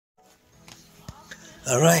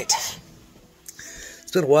Alright,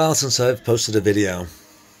 it's been a while since I've posted a video.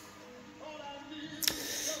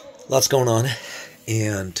 Lots going on,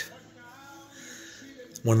 and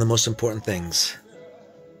one of the most important things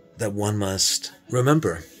that one must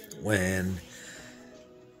remember when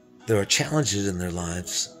there are challenges in their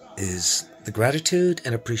lives is the gratitude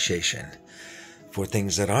and appreciation for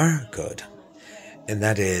things that are good, and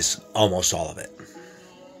that is almost all of it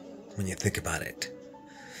when you think about it.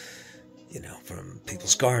 You know, from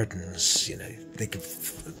people's gardens, you know, think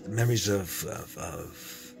of memories of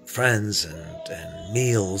friends and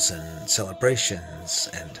meals and celebrations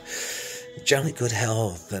and generally good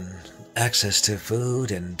health and access to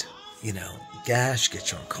food and, you know, gas, you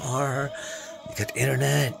get your own car, you got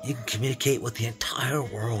internet, you can communicate with the entire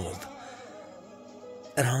world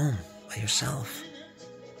at home by yourself.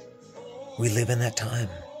 We live in that time.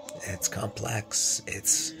 It's complex.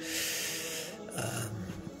 It's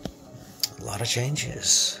a lot of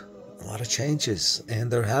changes, and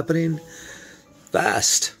they're happening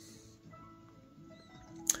fast.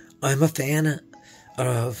 I'm a fan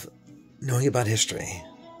of knowing about history,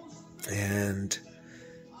 and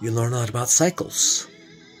you learn a lot about cycles.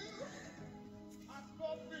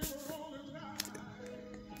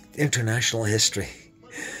 International history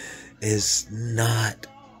is not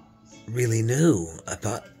really new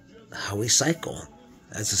about how we cycle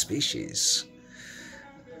as a species.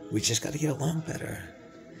 We just got to get along better.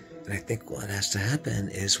 And I think what has to happen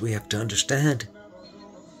is we have to understand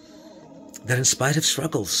that in spite of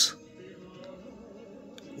struggles,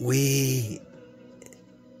 we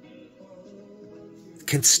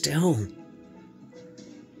can still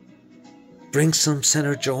bring some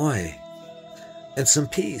center joy and some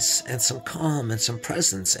peace and some calm and some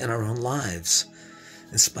presence in our own lives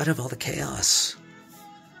in spite of all the chaos.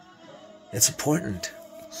 It's important.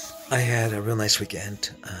 I had a real nice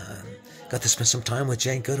weekend. Got to spend some time with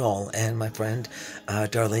Jane Goodall and my friend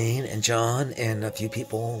Darlene and John and a few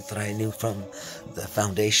people that I knew from the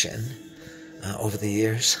foundation over the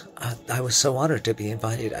years. I was so honored to be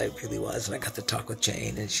invited. I really was. And I got to talk with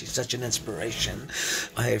Jane, and she's such an inspiration.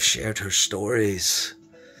 I have shared her stories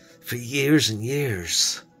for years and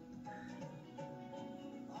years.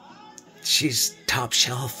 She's top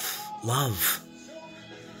shelf love.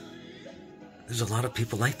 There's a lot of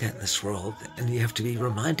people like that in this world, and you have to be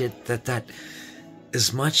reminded that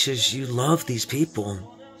as much as you love these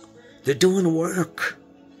people, they're doing work,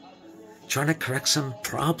 trying to correct some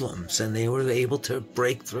problems, and they were able to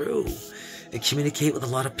break through and communicate with a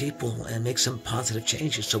lot of people and make some positive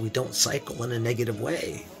changes so we don't cycle in a negative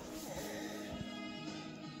way.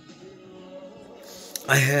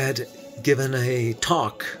 I had given a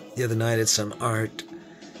talk the other night at some art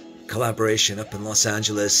collaboration up in Los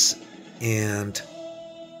Angeles, and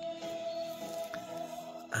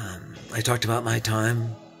I talked about my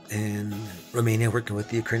time in Romania working with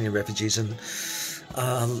the Ukrainian refugees and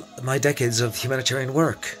my decades of humanitarian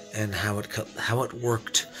work and how it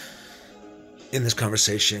worked in this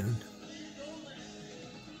conversation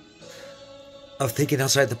of thinking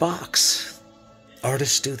outside the box.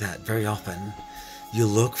 Artists do that very often. You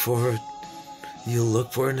look for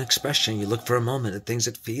an expression, you look for a moment, and things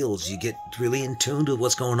it feels. You get really in tune to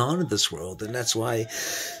what's going on in this world, and that's why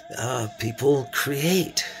people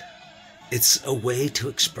create. It's a way to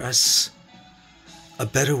express a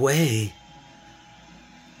better way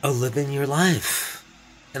of living your life,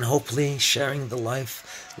 and hopefully sharing the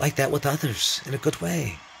life like that with others in a good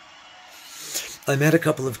way. I met a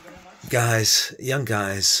couple of guys, young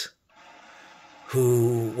guys,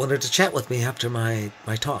 who wanted to chat with me after my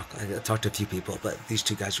talk. I talked to a few people, but these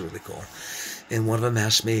two guys were really cool. And one of them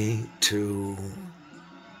asked me to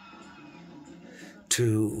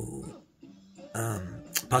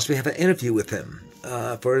possibly have an interview with him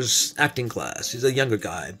for his acting class. He's a younger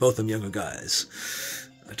guy, both of them younger guys.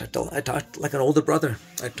 I talked like an older brother.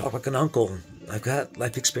 I talk like an uncle. I've got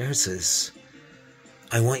life experiences.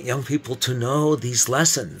 I want young people to know these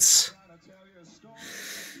lessons.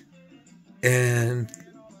 And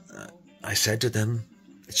I said to them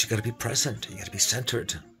that you got to be present, you got to be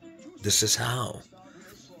centered. This is how.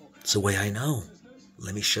 It's the way I know.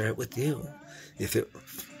 Let me share it with you. If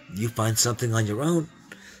you find something on your own,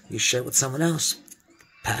 you share it with someone else.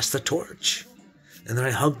 Pass the torch. And then I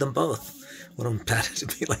hugged them both. One of them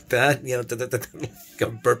patted me like that, you know,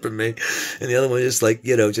 come burping me. And the other one just like,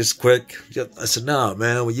 you know, just quick. I said, no,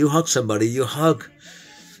 man, when you hug somebody, you hug.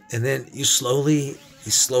 And then you slowly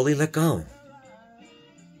let go.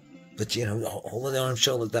 But, you know, hold the arm,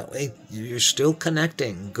 shoulder that way. You're still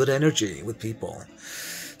connecting good energy with people.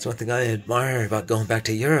 It's one thing I admire about going back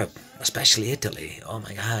to Europe, especially Italy. Oh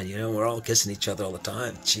my God, you know, we're all kissing each other all the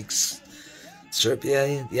time. Cheeks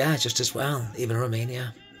Serbia, yeah, just as well. Even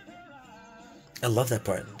Romania. I love that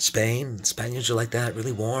part. Spain, Spaniards are like that,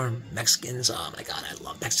 really warm. Mexicans, oh my God, I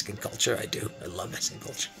love Mexican culture. I do. I love Mexican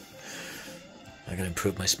culture. I gotta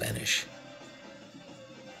improve my Spanish.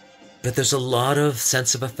 But there's a lot of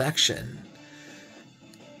sense of affection.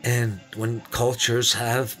 And when cultures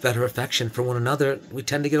have better affection for one another, we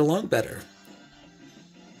tend to get along better.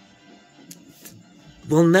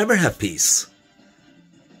 We'll never have peace.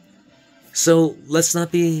 So let's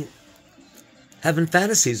not be having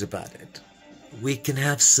fantasies about it. We can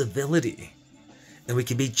have civility, and we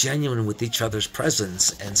can be genuine with each other's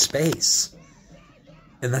presence and space.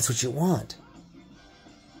 And that's what you want.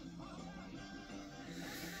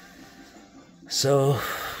 So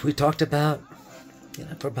we talked about,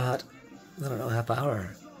 for about, I don't know, half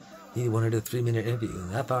hour. He wanted a 3-minute interview.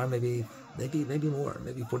 Half hour, maybe more,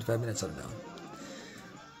 maybe 45 minutes, I don't know.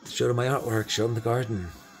 Showed him my artwork, showed him the garden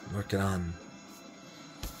I'm working on.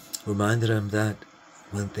 Reminded him that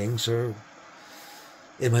when things are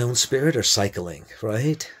in my own spirit are cycling,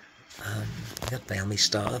 right? I got family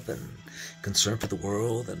stuff and concern for the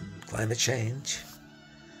world and climate change.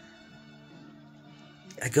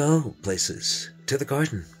 I go places, to the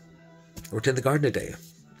garden. Worked in the garden today.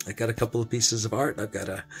 I got a couple of pieces of art I've got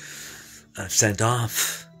to send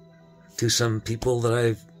off to some people that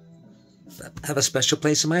I have a special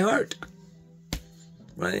place in my heart.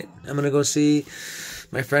 Right? I'm going to go see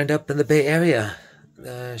my friend up in the Bay Area.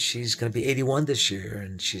 She's going to be 81 this year,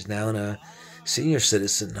 and she's now in a senior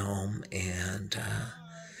citizen home, and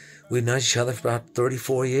we've known each other for about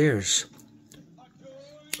 34 years,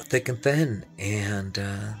 thick and thin, and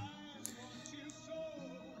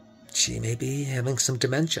she may be having some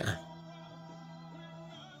dementia.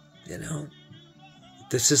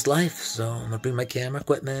 This is life, so I'm going to bring my camera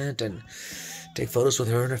equipment and take photos with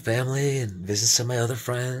her and her family and visit some of my other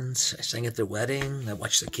friends. I sang at their wedding. I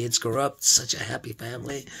watched the kids grow up. It's such a happy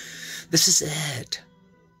family. This is it.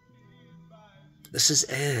 This is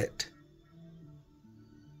it.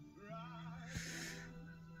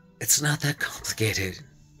 It's not that complicated.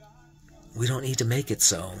 We don't need to make it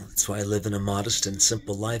so. That's why living a modest and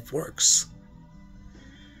simple life works.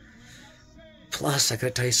 Plus, I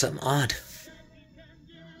gotta tell you something odd.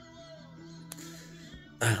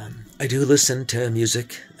 I do listen to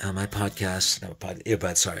music on my podcast,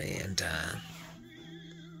 earbuds, sorry, and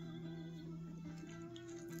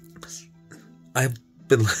I've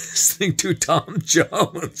been listening to Tom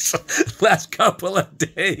Jones last couple of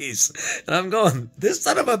days, and I'm going, this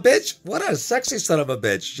son of a bitch, what a sexy son of a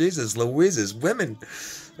bitch. Jesus Louises, women,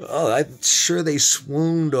 oh, I'm sure they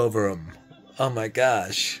swooned over him. Oh my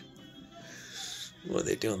gosh. What are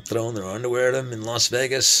they doing, throwing their underwear at him in Las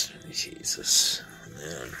Vegas? Jesus,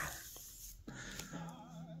 man.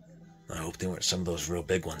 I hope they weren't some of those real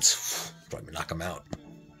big ones. Probably knock them out.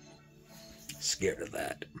 Scared of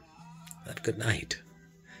that. But good night.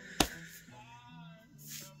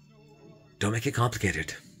 Don't make it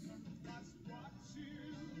complicated.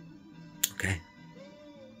 Okay?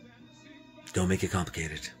 Don't make it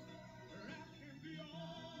complicated.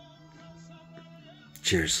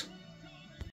 Cheers.